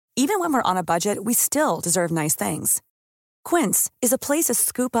Even when we're on a budget, we still deserve nice things. Quince is a place to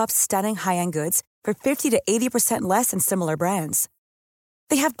scoop up stunning high-end goods for 50 to 80% less than similar brands.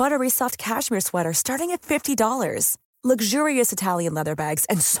 They have buttery soft cashmere sweaters starting at $50, luxurious Italian leather bags,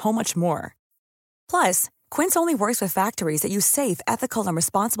 and so much more. Plus, Quince only works with factories that use safe, ethical, and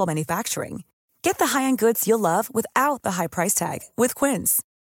responsible manufacturing. Get the high-end goods you'll love without the high price tag with Quince.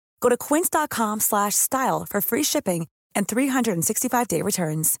 Go to quince.com/style for free shipping and 365-day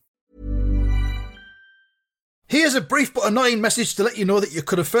returns. Here's a brief but annoying message to let you know that you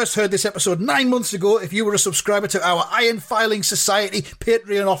could have first heard this episode 9 months ago if you were a subscriber to our Iron Filing Society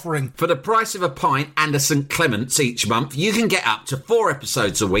Patreon offering. For the price of a pint and a St. Clement's each month, you can get up to 4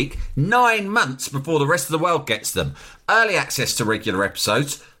 episodes a week, 9 months before the rest of the world gets them. Early access to regular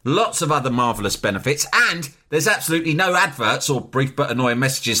episodes, lots of other marvellous benefits, and there's absolutely no adverts or brief but annoying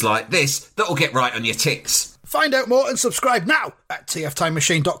messages like this that'll get right on your ticks. Find out more and subscribe now at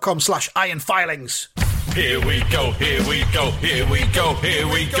tftimemachine.com/ironfilings. Here we go, here we go, here we go, here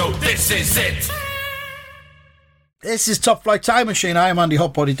we go, this is it! This is Top Flight Time Machine. I am Andy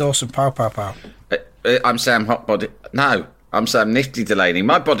Hotbody Dawson. Pow, pow, pow. I'm Sam Hotbody. No, I'm Sam Nifty Delaney.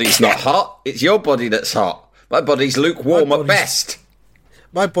 My body's not hot. It's your body that's hot. My body's lukewarm at best.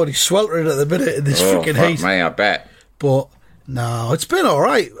 My body's sweltering at the minute in this freaking heat. Me, I bet. But no, it's been all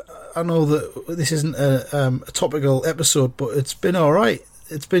right. I know that this isn't a topical episode, but it's been all right.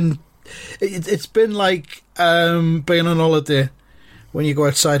 It's been like being on holiday when you go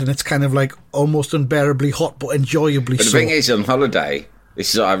outside and it's kind of like almost unbearably hot but enjoyably so. But the thing is, on holiday,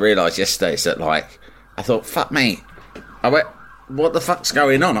 this is what I realised yesterday, is that, like, I thought, fuck me. I went, what the fuck's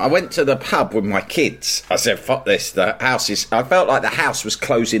going on? I went to the pub with my kids. I said, fuck this, the house is... I felt like the house was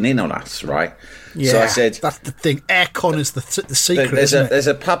closing in on us, right? Yeah, so I said, that's the thing. Aircon is the secret, isn't it? There's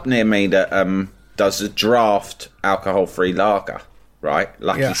a pub near me that does a draft alcohol-free lager, right?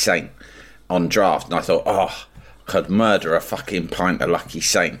 Lucky Saint on draft. And I thought, I could murder a fucking pint of Lucky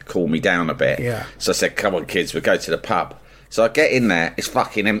Saint, cool me down a bit. Yeah. So I said, come on, kids, we'll go to the pub. So I get in there, it's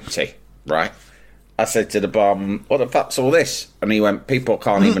fucking empty, right? I said to the barman, what the fuck's all this? And he went, people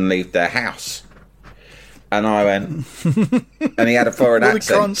can't even leave their house. And I went, and he had a foreign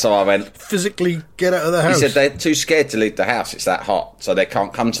accent, so I went... physically get out of the house. He said they're too scared to leave the house, it's that hot, so they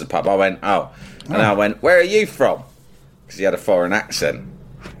can't come to the pub. I went, oh. And I went, where are you from? Because he had a foreign accent.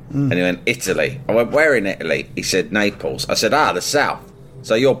 And he went, Italy. I went, where in Italy? He said, Naples. I said, the south.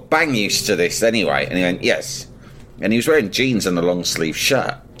 So you're bang used to this anyway. And he went, yes. And he was wearing jeans and a long sleeve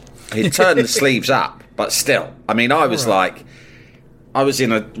shirt. He'd turned the sleeves up, but still. I mean, I was like... I was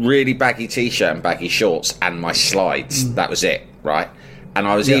in a really baggy T-shirt and baggy shorts and my slides. That was it, right? And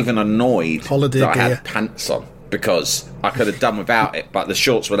I was even annoyed that I had pants on because I could have done without it, but the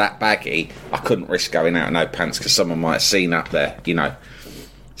shorts were that baggy, I couldn't risk going out in no pants because someone might have seen up there, you know.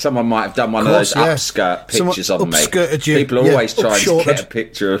 Someone might have done one of those upskirt pictures of me. People are always trying to get a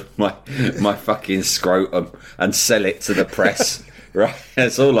picture of my fucking scrotum and sell it to the press, right?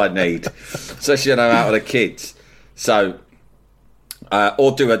 That's all I need. Especially when I'm out with the kids. So...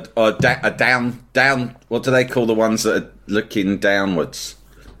 or do a down. What do they call the ones that are looking downwards?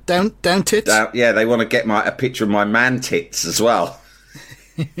 Down tits. Yeah, they want to get a picture of my man tits as well.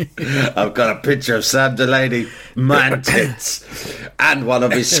 I've got a picture of Sam Delaney man tits and one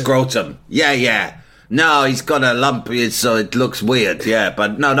of his scrotum. Yeah. No, he's got a lump, so it looks weird. Yeah,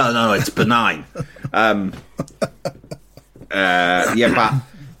 but no, it's benign. But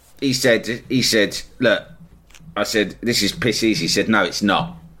he said, look. I said, this is piss easy. He said, no, it's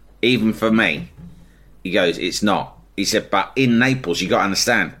not. Even for me. He goes, it's not. He said, but in Naples, you got to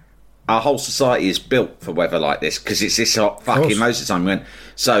understand, our whole society is built for weather like this because it's this hot fucking most of the time. We went,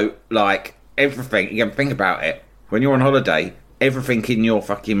 so, like, everything, you can think about it. When you're on holiday, everything in your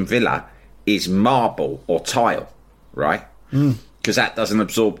fucking villa is marble or tile, right? Because that doesn't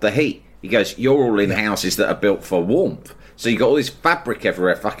absorb the heat. He goes, you're all in houses that are built for warmth. So you got all this fabric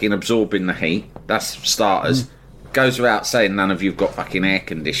everywhere fucking absorbing the heat. That's starters. Goes without saying none of you've got fucking air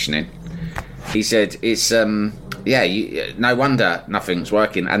conditioning. He said, it's, no wonder nothing's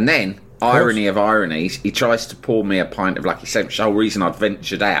working. And then, irony of ironies, he tries to pour me a pint of Lucky Saint, which is the whole reason I'd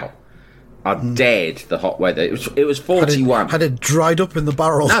ventured out. I dared the hot weather. It was 41. Had it dried up in the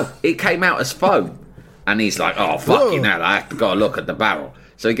barrel? No, it came out as foam. And he's like, oh, fucking hell, I have to go look at the barrel.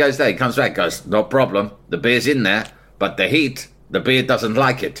 So he goes there, he comes back, goes, no problem, the beer's in there, but the heat, the beer doesn't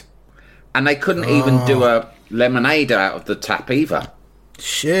like it. And they couldn't even do a lemonade out of the tap either.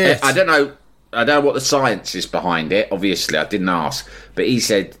 Shit. I don't know what the science is behind it. Obviously, I didn't ask. But he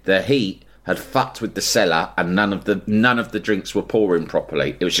said the heat had fucked with the cellar and none of the drinks were pouring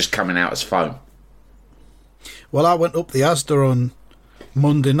properly. It was just coming out as foam. Well, I went up the Asda on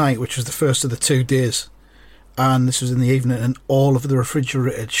Monday night, which was the first of the 2 days, and this was in the evening, and all of the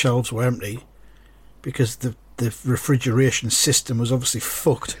refrigerated shelves were empty because the refrigeration system was obviously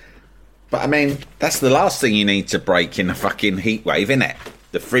fucked. But I mean, that's the last thing you need to break in a fucking heat wave, isn't it?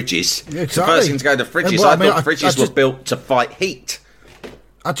 The fridges. Yeah, exactly. The first thing to go to fridges. Well, I thought fridges were built to fight heat.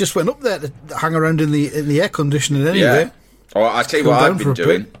 I just went up there to hang around in the air conditioning anyway. Yeah. Well, I tell you what I've been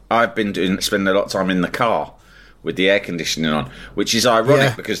doing. I've been spending a lot of time in the car with the air conditioning on, which is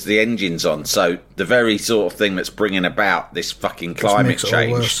ironic because the engine's on. So the very sort of thing that's bringing about this fucking climate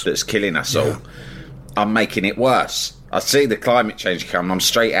change that's killing us all, I'm making it worse. I see the climate change come, I'm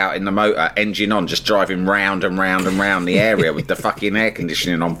straight out in the motor, engine on, just driving round and round and round the area with the fucking air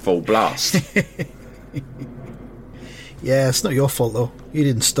conditioning on full blast. Yeah, it's not your fault though. You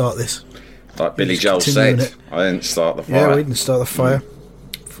didn't start this. Like Billy Joel said, I didn't start the fire. Yeah, we didn't start the fire.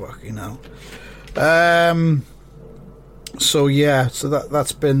 Fucking hell. So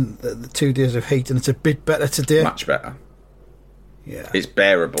that's been the 2 days of heat, and it's a bit better today. Much better. Yeah, it's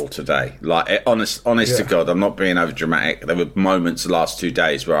bearable today. Like, honest to God, I'm not being over dramatic. There were moments the last 2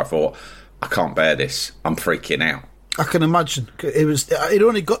 days where I thought, I can't bear this. I'm freaking out. I can imagine. It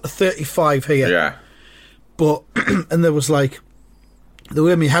only got to 35 here. Yeah, but and there was like, the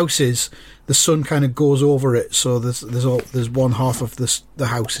way my house is, the sun kind of goes over it, so there's one half of the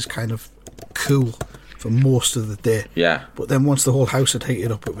house is kind of cool for most of the day. Yeah. But then once the whole house had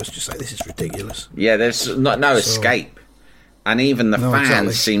heated up, it was just like, this is ridiculous. Yeah, there's no escape. And even the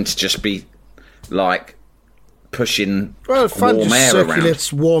fans seem to just be, like, pushing warm air around. Well, the fan just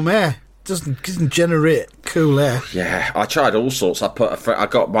circulates warm air. It doesn't generate cool air. Yeah, I tried all sorts. I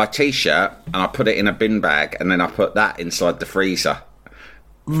got my T-shirt, and I put it in a bin bag, and then I put that inside the freezer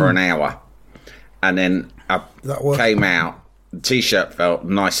for an hour. And then I came out. The T-shirt felt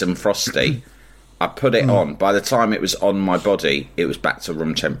nice and frosty. I put it on. By the time it was on my body, it was back to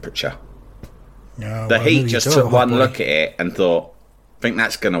room temperature. The heat just took one look at it and thought, think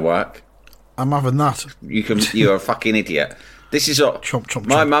that's going to work? I'm having that. You're a fucking idiot. This is what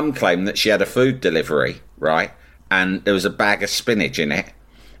my mum claimed, that she had a food delivery, right? And there was a bag of spinach in it.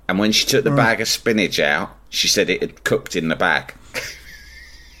 And when she took the bag of spinach out, she said it had cooked in the bag.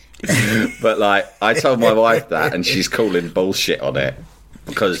 But, like, I told my wife that, and she's calling bullshit on it.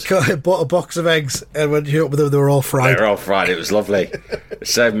 Because I bought a box of eggs, and when you opened them, they were all fried. They were all fried. It was lovely. It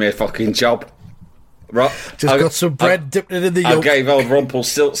saved me a fucking job. Right. Got some bread, dipped it in the yolk. I gave old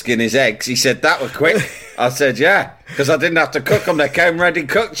Rumpelstiltskin his eggs. He said, that were quick. I said, yeah, because I didn't have to cook them. They came ready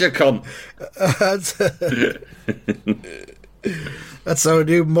cooked, you cunt. That's our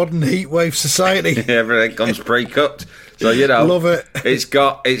new modern heatwave society. Everything comes pre-cooked. So, you know, love it. It's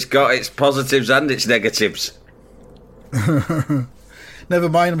got its positives and its negatives. Never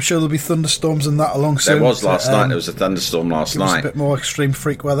mind, I'm sure there'll be thunderstorms and that along soon. There was last night. There was a thunderstorm last night. A bit more extreme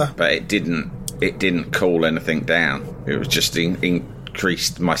freak weather. But it didn't cool anything down. It was just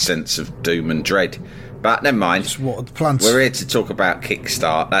increased my sense of doom and dread. But never mind. Just watered the plants. We're here to talk about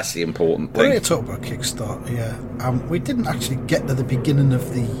Kickstart. That's the important thing. We're here to talk about Kickstart, yeah. We didn't actually get to the beginning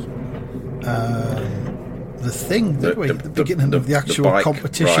of the thing, did we? The beginning of the actual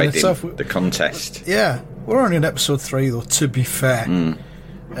competition itself. The contest. Yeah. We're only in episode 3, though, to be fair.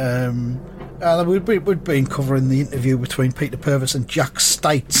 And we'd been covering the interview between Peter Purvis and Jack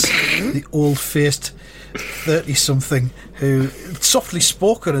Stites, the old-faced 30-something, who, softly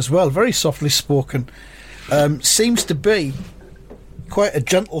spoken as well, very softly spoken, seems to be quite a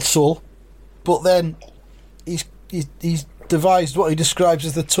gentle soul, but then he's devised what he describes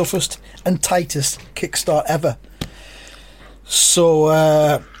as the toughest and tightest kickstart ever.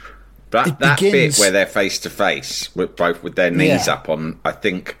 So... That bit where they're face to face, with their knees up on, I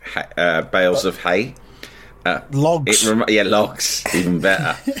think, bales of hay, logs. Logs, even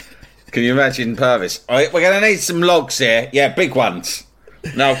better. Can you imagine Purvis? All right, we're going to need some logs here. Yeah, big ones.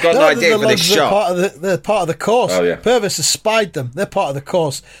 No, I've got an idea for this shot. They're part of the course. Oh, yeah. Purvis has spied them. They're part of the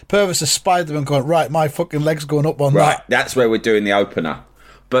course. Purvis has spied them and gone, right, my fucking leg's going up on that. Right, that's where we're doing the opener.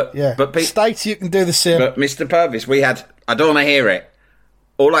 But Stites, you can do the same. But Mr. Purvis, I don't want to hear it.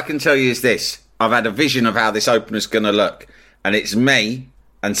 All I can tell you is this. I've had a vision of how this opener's going to look. And it's me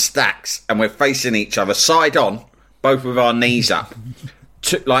and Stax, and we're facing each other side on, both with our knees up.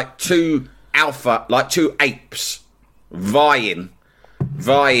 Two apes vying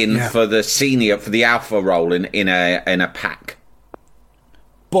for the alpha role in a pack.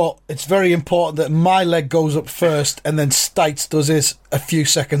 But it's very important that my leg goes up first and then Stites does his a few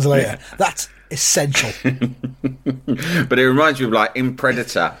seconds later. Yeah. That's essential. But it reminds me of, like, in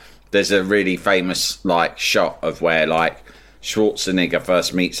Predator, there's a really famous, like, shot of where, like, Schwarzenegger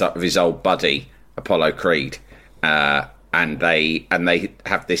first meets up with his old buddy Apollo Creed, and they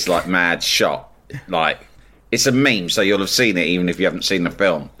have this like mad shot, like it's a meme, so you'll have seen it even if you haven't seen the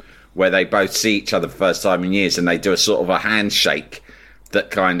film, where they both see each other for the first time in years, and they do a sort of a handshake that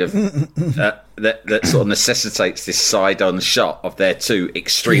kind of that sort of necessitates this side-on shot of their two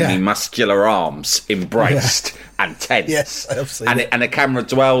extremely muscular arms embraced and tense. Yes, I have seen it. And the camera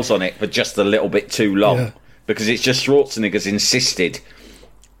dwells on it for just a little bit too long because it's just Schwarzenegger's insisted.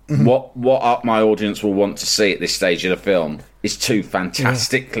 What my audience will want to see at this stage of the film is two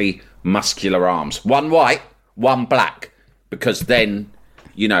fantastically muscular arms, one white, one black, because then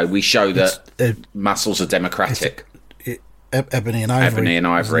we show that muscles are democratic. Ebony and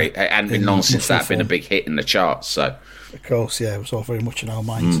Ivory. And been long since that been a big hit in the charts. So, of course, it was all very much in our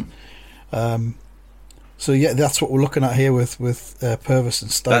minds. So that's what we're looking at here with Purvis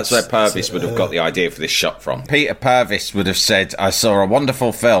and Stokes. That's where Purvis would have got the idea for this shot from. Peter Purvis would have said, "I saw a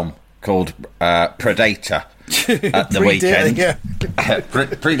wonderful film called Predator at the weekend." Yeah.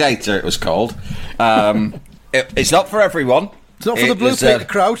 Predator, it was called. It's not for everyone. It's not for the blue paper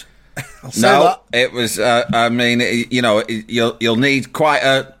crowd. I'll say that. It was. I mean, you'll need quite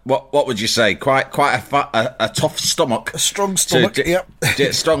a what would you say? Quite a tough stomach, a strong stomach.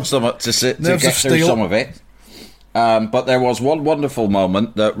 Strong stomach to get through some of it. But there was one wonderful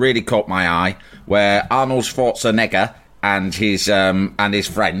moment that really caught my eye, where Arnold Schwarzenegger and his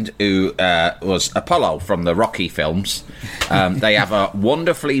friend, who was Apollo from the Rocky films, they have a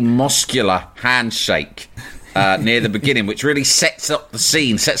wonderfully muscular handshake. Near the beginning, which really sets up the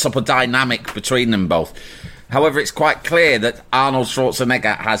scene, sets up a dynamic between them both. However, it's quite clear that Arnold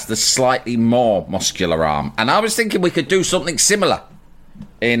Schwarzenegger has the slightly more muscular arm, and I was thinking we could do something similar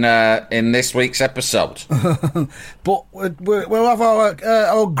in this week's episode. But we'll have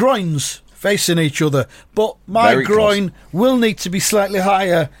our groins facing each other, but my Very groin close. will need to be slightly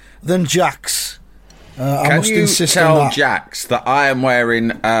higher than Jack's. I must Can you insist tell on that. Jax that I am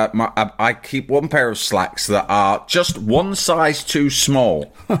wearing... I keep one pair of slacks that are just one size too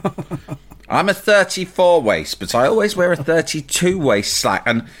small. I'm a 34 waist, but I always wear a 32 waist slack.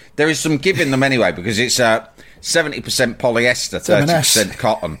 And there is some give in them anyway, because it's 70% polyester, 30%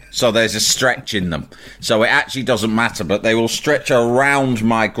 cotton. So there's a stretch in them. So it actually doesn't matter, but they will stretch around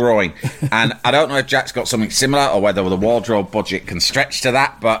my groin. And I don't know if Jack's got something similar or whether the wardrobe budget can stretch to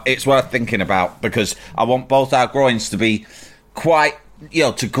that, but it's worth thinking about because I want both our groins to be quite,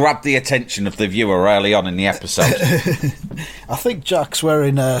 to grab the attention of the viewer early on in the episode. I think Jack's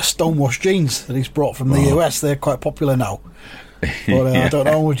wearing stonewashed jeans that he's brought from the US. They're quite popular now. But I don't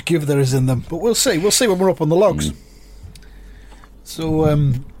know how much give there is in them. But we'll see. We'll see when we're up on the logs. So,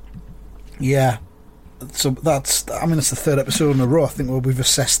 So that's the third episode in a row, I think, where we've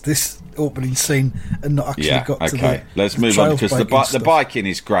assessed this opening scene and not actually got to the Let's move on, because the biking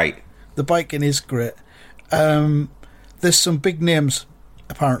is great. The biking is great. There's some big names,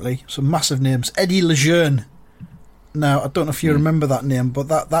 apparently. Some massive names. Eddie Lejeune. Now, I don't know if you remember that name, but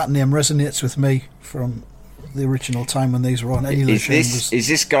that name resonates with me from the original time when these were on. Eddie Lejeune is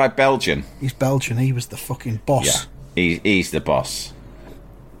this guy Belgian? He's Belgian. He was the fucking boss. Yeah, he's the boss.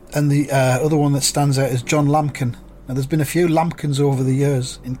 And the other one that stands out is John Lampkin. Now, there's been a few Lampkins over the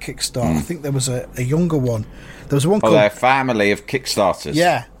years in Kickstarter. I think there was a younger one. There was one called... they're a family of Kickstarters.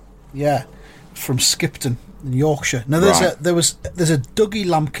 Yeah. From Skipton in Yorkshire. Now, there's a Dougie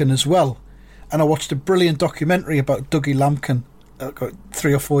Lampkin as well. And I watched a brilliant documentary about Dougie Lampkin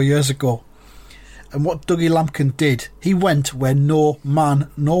 3 or 4 years ago. And what Dougie Lampkin did, he went where no man,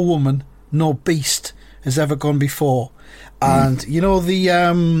 no woman, no beast has ever gone before. And you know the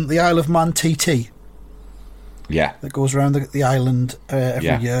Isle of Man TT? Yeah. That goes around the island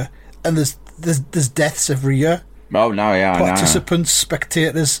every year. And there's deaths every year. Oh, no, yeah, Participants,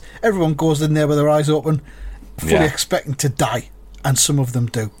 spectators, everyone goes in there with their eyes open, fully expecting to die. And some of them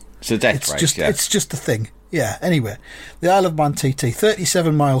do. It's a death race, It's just a thing. Yeah, anyway. The Isle of Man TT,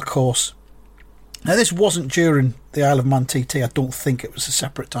 37-mile course. Now, this wasn't during the Isle of Man TT. I don't think it was a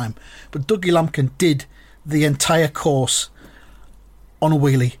separate time. But Dougie Lampkin did the entire course on a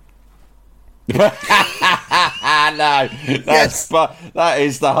wheelie. No, that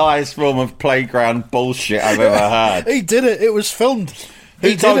is the highest form of playground bullshit I've ever heard. He did it. It was filmed.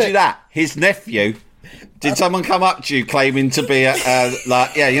 Who told you that? His nephew? Did someone come up to you claiming to be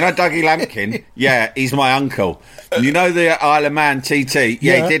Dougie Lampkin? Yeah, he's my uncle. And you know the Isle of Man TT?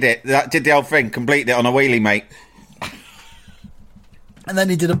 Yeah, he did it. Did the whole thing, completed it on a wheelie, mate. And then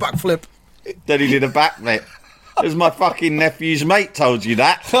he did a backflip. It was my fucking nephew's mate told you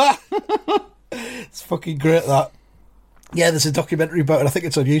that. It's fucking great, that. Yeah, there's a documentary about it. I think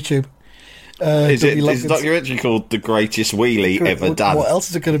it's on YouTube. Is a documentary called The Greatest Wheelie Ever Done? What else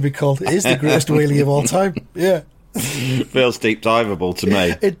is it going to be called? It is the greatest wheelie of all time. Yeah. Feels deep diveable to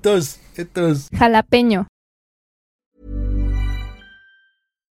me. It does. It does. Jalapeño.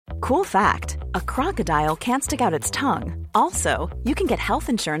 Cool fact, a crocodile can't stick out its tongue. Also, you can get health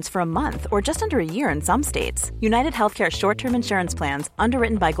insurance for a month or just under a year in some states. United Healthcare short-term insurance plans,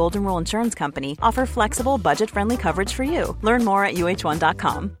 underwritten by Golden Rule Insurance Company, offer flexible, budget-friendly coverage for you. Learn more at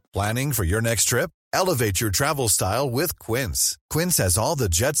uh1.com. Planning for your next trip? Elevate your travel style with Quince. Quince has all the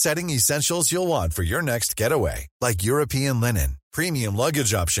jet-setting essentials you'll want for your next getaway, like European linen, premium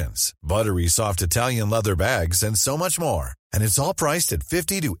luggage options, buttery soft Italian leather bags, and so much more. And it's all priced at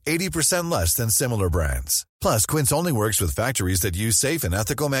 50 to 80% less than similar brands. Plus, Quince only works with factories that use safe and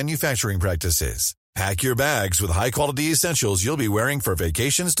ethical manufacturing practices. Pack your bags with high-quality essentials you'll be wearing for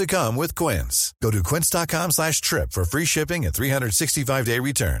vacations to come with Quince. Go to quince.com/trip for free shipping and 365-day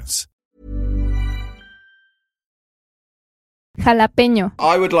returns. Jalapeño.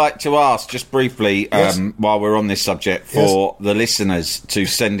 I would like to ask, just briefly, Yes. while we're on this subject, for the listeners to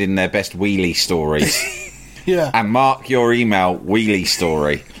send in their best wheelie stories. Yeah. And mark your email wheelie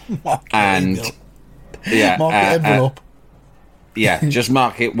story. Mark And email. yeah, Mark the envelope. yeah, just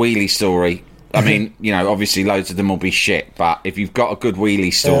mark it wheelie story. I mean, obviously loads of them will be shit, but if you've got a good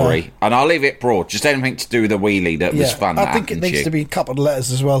wheelie story, and I'll leave it broad, just anything to do with a wheelie that was fun. I think it needs to be capital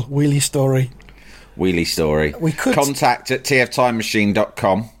letters as well. Wheelie story. Wheelie story. We could contact at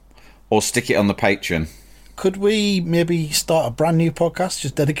tftimemachine.com or stick it on the Patreon. Could we maybe start a brand new podcast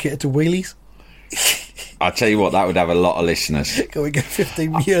just dedicated to wheelies? I tell you what, that would have a lot of listeners. Can we get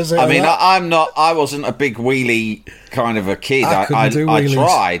 15 years out I mean, of that? I wasn't a big wheelie kind of a kid. I couldn't do I wheelies.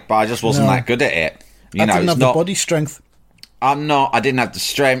 tried, but I just wasn't that good at it. I didn't have the body strength. I didn't have the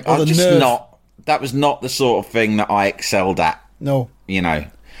strength. Or I'm the just nerve. not. That was not the sort of thing that I excelled at. No.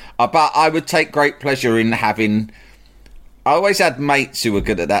 But I would take great pleasure in having. I always had mates who were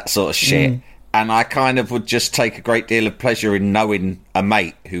good at that sort of shit, and I kind of would just take a great deal of pleasure in knowing a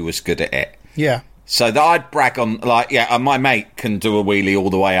mate who was good at it. Yeah. So that I'd brag on, my mate can do a wheelie all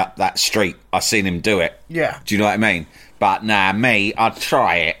the way up that street. I've seen him do it. Yeah. Do you know what I mean? But me, I'd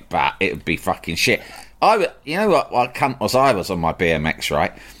try it, but it would be fucking shit. You know what cunt was I was on my BMX,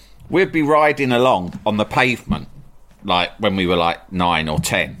 right? We'd be riding along on the pavement, like when we were like 9 or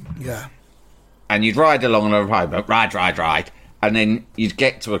 10. Yeah. And you'd ride along on the pavement, ride, and then you'd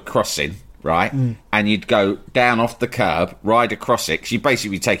get to a crossing, right? And you'd go down off the curb, ride across it, because you'd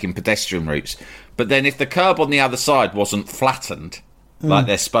basically be taking pedestrian routes. But then if the curb on the other side wasn't flattened, like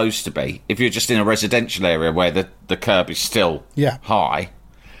they're supposed to be, if you're just in a residential area where the curb is still high,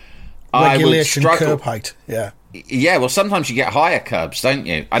 Regulation I would struggle. curb height. Yeah. Yeah, well, sometimes you get higher curbs, don't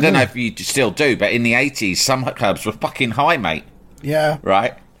you? I don't know if you still do, but in the 80s, some curbs were fucking high, mate. Yeah.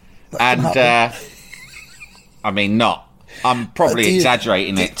 Right? And, I mean, not. I'm probably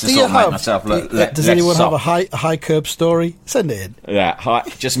exaggerating it to sort of make myself look Does anyone have a high curb story? Send it in. Yeah,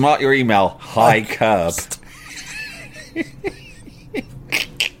 just mark your email, high curb.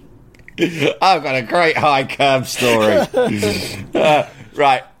 I've got a great high curb story.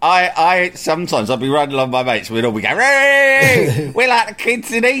 Right, I sometimes I'll be running along my mates, we'd all be going, "Hey, we're like the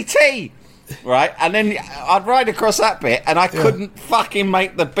kids in E.T." Right, and then I'd ride across that bit, and I couldn't fucking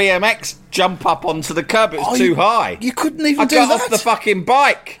make the BMX jump up onto the curb. It was too high. You couldn't even do I that? got off the fucking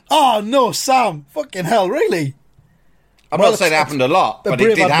bike. Oh, no, Sam. Fucking hell, really? I'm not saying it happened a lot, but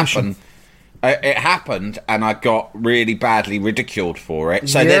it did admission. happen. It happened, and I got really badly ridiculed for it.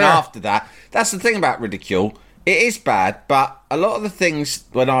 So then after that, that's the thing about ridicule. It is bad, but a lot of the things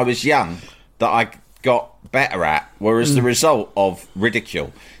when I was young that I got better at were as the result of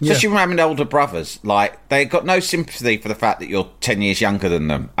ridicule. Especially when having older brothers. Like, they got no sympathy for the fact that you're 10 years younger than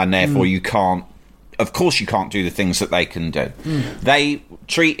them, and therefore you can't, of course you can't do the things that they can do. They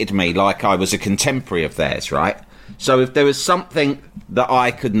treated me like I was a contemporary of theirs, right? So if there was something that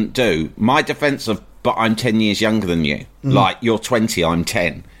I couldn't do, my defence of, but I'm 10 years younger than you, like, you're 20, I'm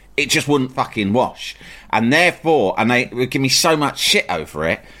 10, it just wouldn't fucking wash. And therefore, and they would give me so much shit over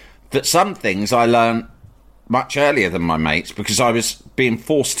it, that some things I learned much earlier than my mates because I was being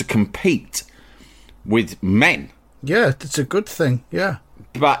forced to compete with men. Yeah, it's a good thing, yeah.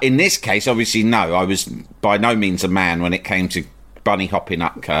 But in this case, obviously, no, I was by no means a man when it came to bunny hopping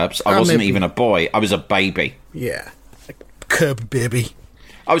up curbs. I wasn't even a boy. I was a baby. Yeah. A curb baby.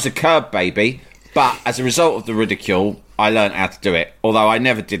 I was a curb baby, but as a result of the ridicule, I learned how to do it, although I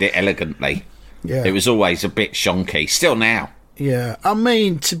never did it elegantly. Yeah. It was always a bit shonky. Still now. Yeah. I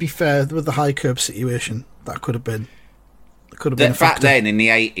mean, to be fair, with the high curb situation, that could have been... Back then, in the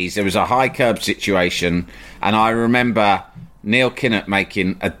 80s, there was a high curb situation, and I remember Neil Kinnock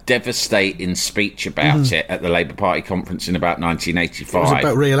making a devastating speech about it at the Labour Party conference in about 1985. It was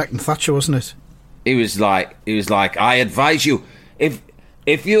about re-electing Thatcher, wasn't it? He was like, I advise you, I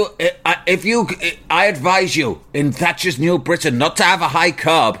advise you in Thatcher's New Britain not to have a high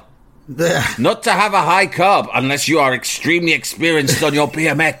carb. Not to have a high carb unless you are extremely experienced on your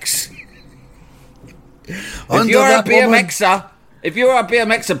BMX. If you're a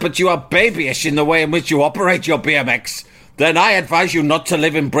BMXer, but you are babyish in the way in which you operate your BMX, then I advise you not to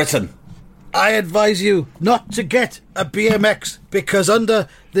live in Britain. I advise you not to get a BMX because under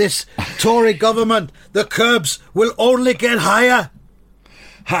this Tory government, the curbs will only get higher.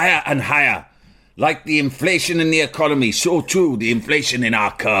 Higher and higher. Like the inflation in the economy, so too the inflation in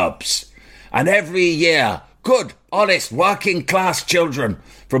our curbs. And every year, good, honest, working class children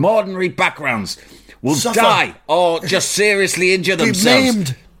from ordinary backgrounds will die or just seriously injure themselves.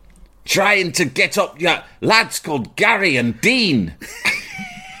 Named. Trying to get up lads called Gary and Dean.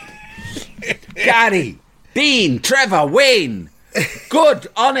 Gary, Dean, Trevor, Wayne. Good,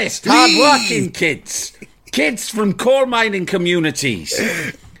 honest, hard-working kids. Kids from coal mining communities.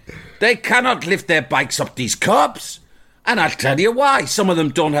 They cannot lift their bikes up these curbs. And I'll tell you why. Some of them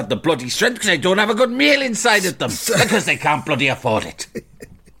don't have the bloody strength because they don't have a good meal inside of them. Because they can't bloody afford it.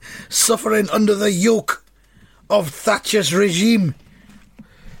 Suffering under the yoke of Thatcher's regime.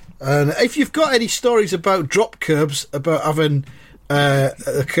 And if you've got any stories about drop curbs, about having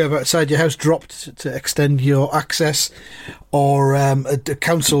a curb outside your house dropped to extend your access, or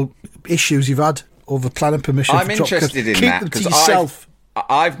council issues you've had over planning permission, I'm interested in that because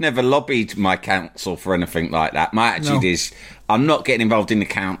I've never lobbied my council for anything like that. My attitude is I'm not getting involved in the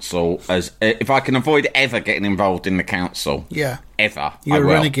council as if I can avoid ever getting involved in the council. Yeah, ever. You're a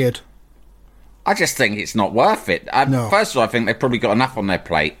renegade. I just think it's not worth it. First of all, I think they've probably got enough on their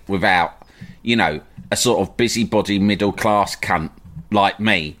plate without, a sort of busybody middle class cunt like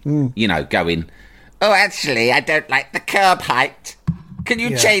me, going, oh, actually, I don't like the curb height. Can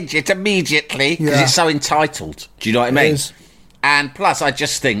you change it immediately? Because it's so entitled. Do you know what I mean? And plus, I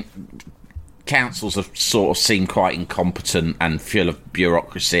just think councils have sort of seemed quite incompetent and full of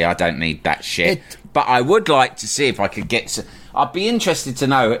bureaucracy. I don't need that shit. But I would like to see if I could get... I'd be interested to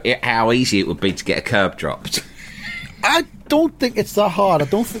know how easy it would be to get a curb dropped. I don't think it's that hard. I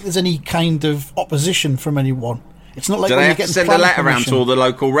don't think there's any kind of opposition from anyone. It's not like do when they you have get to send a letter around to all the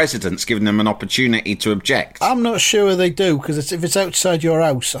local residents, giving them an opportunity to object? I'm not sure they do, because if it's outside your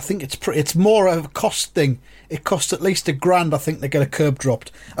house, I think it's more of a cost thing. It costs at least $1,000, I think, to get a curb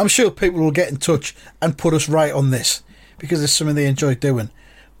dropped. I'm sure people will get in touch and put us right on this, because it's something they enjoy doing.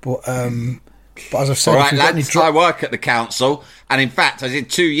 But as I've said... All right, lads, I work at the council, and in fact, I did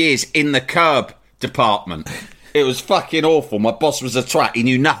 2 years in the curb department. It was fucking awful. My boss was a twat. He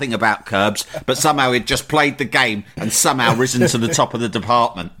knew nothing about curbs, but somehow he'd just played the game and somehow risen to the top of the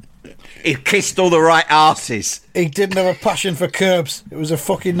department. He kissed all the right arses. He didn't have a passion for curbs. It was a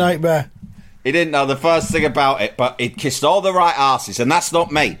fucking nightmare. He didn't know the first thing about it, but he'd kissed all the right arses, and that's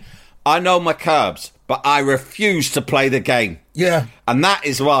not me. I know my curbs, but I refuse to play the game. Yeah. And that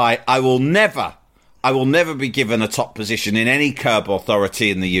is why I will never be given a top position in any curb authority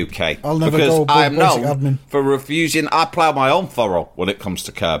in the UK. I'll never because go I am known admin for refusing. I plough my own furrow when it comes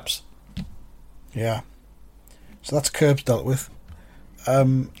to curbs. Yeah. So that's curbs dealt with.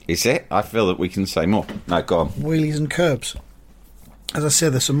 Is it? I feel that we can say more. No, go on. Wheelies and curbs. As I say,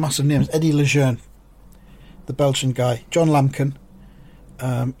 there's some massive names. Eddie Lejeune, the Belgian guy. John Lampkin,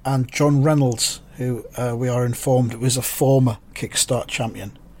 and John Reynolds, who we are informed was a former Kickstart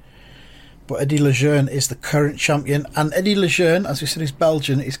champion. But Eddie Lejeune is the current champion. And Eddie Lejeune, as we said, he's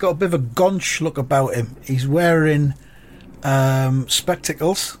Belgian. He's got a bit of a gonch look about him. He's wearing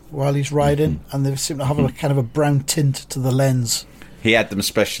spectacles while he's riding, and they seem to have a kind of a brown tint to the lens. He had them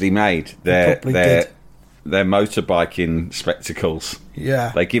specially made. They're motorbiking spectacles.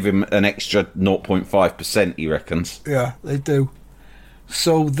 Yeah. They give him an extra 0.5%, he reckons. Yeah, they do.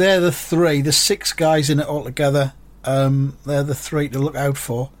 So they're the three. There's 6 guys in it altogether. They're the 3 to look out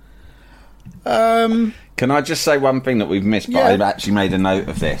for. Can I just say one thing that we've missed, but I've actually made a note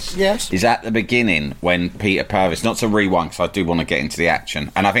of this? Yes. Is at the beginning when Peter Purvis, not to rewind because I do want to get into the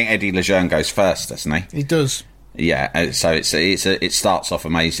action, and I think Eddie Lejeune goes first, doesn't he? He does. Yeah, so it starts off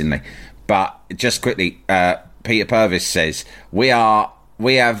amazingly. But just quickly, Peter Purvis says, we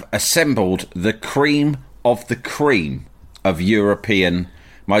have assembled the cream of European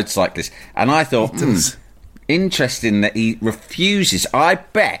motorcyclists. And I thought, interesting that he refuses. I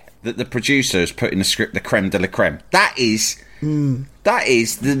bet that the producer has put in the script the creme de la creme. That is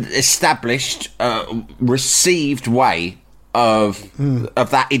the established, received way of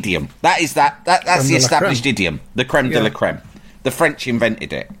that idiom. That's the established idiom, the creme de la creme. The French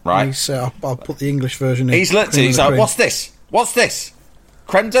invented it, right? I'll put the English version in. He's looked at it, he's like, what's this?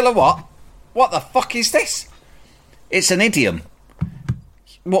 Creme de la what? what the fuck is this? It's an idiom.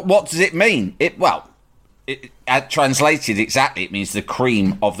 What does it mean? Translated exactly, it means the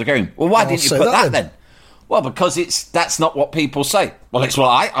cream of the cream. Well, why didn't you put that then? Well, because that's not what people say. Well, it's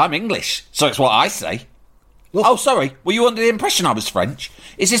what I'm English, so it's what I say. Look. Oh, sorry. Were you under the impression I was French?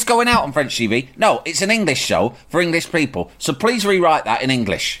 Is this going out on French TV? No, it's an English show for English people. So please rewrite that in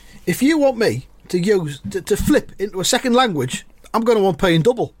English. If you want me to flip into a second language, I'm going to want paying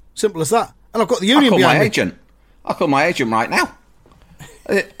double. Simple as that. And I've got the union behind me. I'll call my agent right now.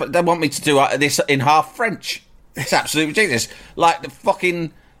 But they want me to do this in half French. It's absolutely ridiculous. Like the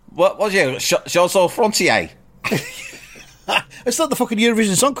fucking... What was you? Joseph Frontier. It's not the fucking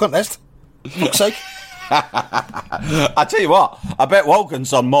Eurovision Song Contest. For fuck's sake. I tell you what, I bet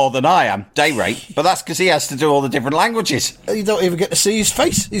Wogan's on more than I am, day rate, but that's because he has to do all the different languages. You don't even get to see his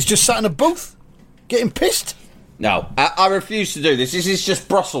face. He's just sat in a booth, getting pissed. No, I refuse to do this. This is just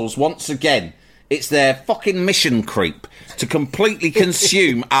Brussels once again. It's their fucking mission creep to completely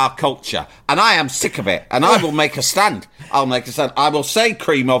consume our culture, and I am sick of it, and I will make a stand. I'll make a stand. I will say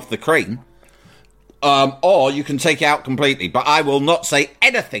cream of the cream. Or you can take it out completely, but I will not say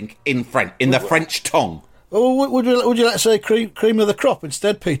anything in French, in the French tongue. Oh, would you like to say cream of the crop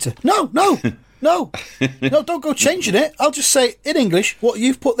instead, Peter? No, no, don't go changing it. I'll just say in English what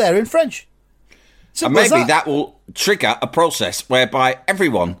you've put there in French. Simple and maybe that will trigger a process whereby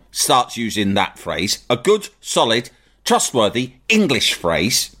everyone starts using that phrase, a good, solid, trustworthy English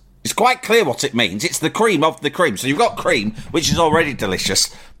phrase. It's quite clear what it means. It's the cream of the cream. So you've got cream, which is already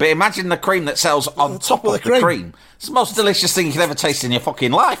delicious, but imagine the cream that sells on top of the cream. It's the most delicious thing you could ever taste in your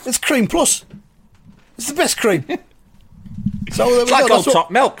fucking life. It's cream plus. It's the best cream. So it's like Gold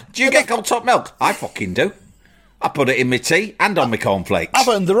Top milk. Do you get Gold Top milk? I fucking do. I put it in my tea and on my cornflakes. I've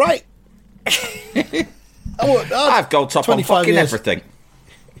earned the right. I have Gold Top on fucking everything.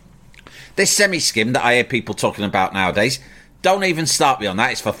 This semi-skim that I hear people talking about nowadays, don't even start me on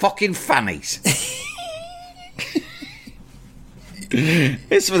that. It's for fucking fannies.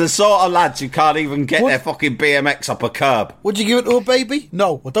 It's for the sort of lads who can't even get their fucking BMX up a curb. Would you give it to a baby?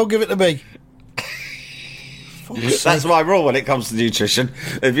 No, well, don't give it to me. That's my rule when it comes to nutrition.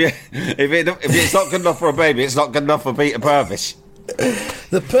 If it's not good enough for a baby, it's not good enough for Peter Purvis.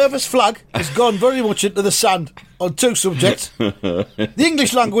 The Purvis flag has gone very much into the sand on two subjects: the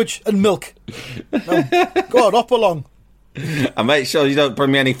English language and milk. Now, go on, hop along. And make sure you don't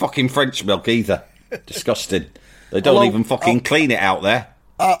bring me any fucking French milk either. Disgusting. They don't even fucking clean it out there.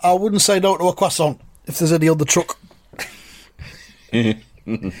 I wouldn't say no to a croissant if there's any on the truck.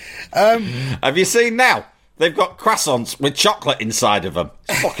 Have you seen now? They've got croissants with chocolate inside of them.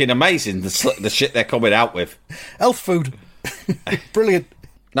 It's fucking amazing, the shit they're coming out with. Health food. Brilliant.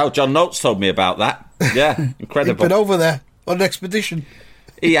 No, John Notes told me about that. Yeah, incredible. He'd been over there on an expedition.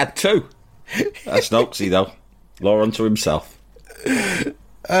 He had two. That's Notesy, though. Law unto himself.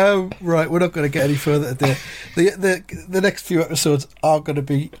 Right, we're not going to get any further today. The next few episodes are going to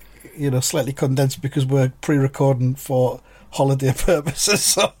be, slightly condensed because we're pre-recording for holiday purposes.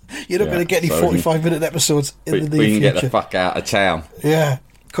 So you're not going to get any 45-minute episodes in the near future. We can get the fuck out of town. Yeah,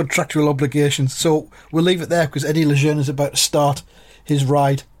 contractual obligations. So we'll leave it there because Eddie Lejeune is about to start his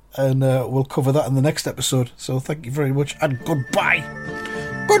ride, and we'll cover that in the next episode. So thank you very much, and goodbye.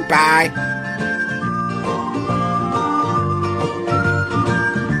 Goodbye.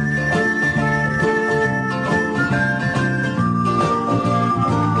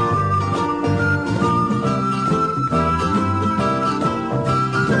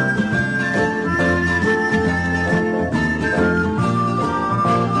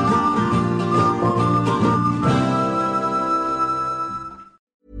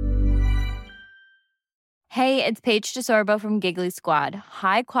 Hey, it's Paige DeSorbo from Giggly Squad.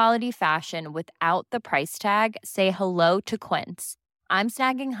 High quality fashion without the price tag. Say hello to Quince. I'm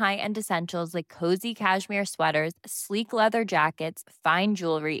snagging high-end essentials like cozy cashmere sweaters, sleek leather jackets, fine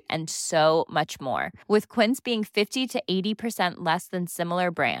jewelry, and so much more. With Quince being 50 to 80% less than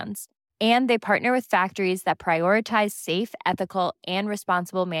similar brands. And they partner with factories that prioritize safe, ethical, and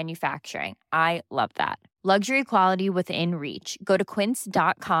responsible manufacturing. I love that. Luxury quality within reach. Go to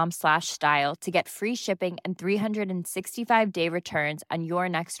quince.com/style to get free shipping and 365-day returns on your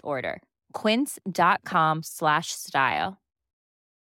next order. Quince.com/style.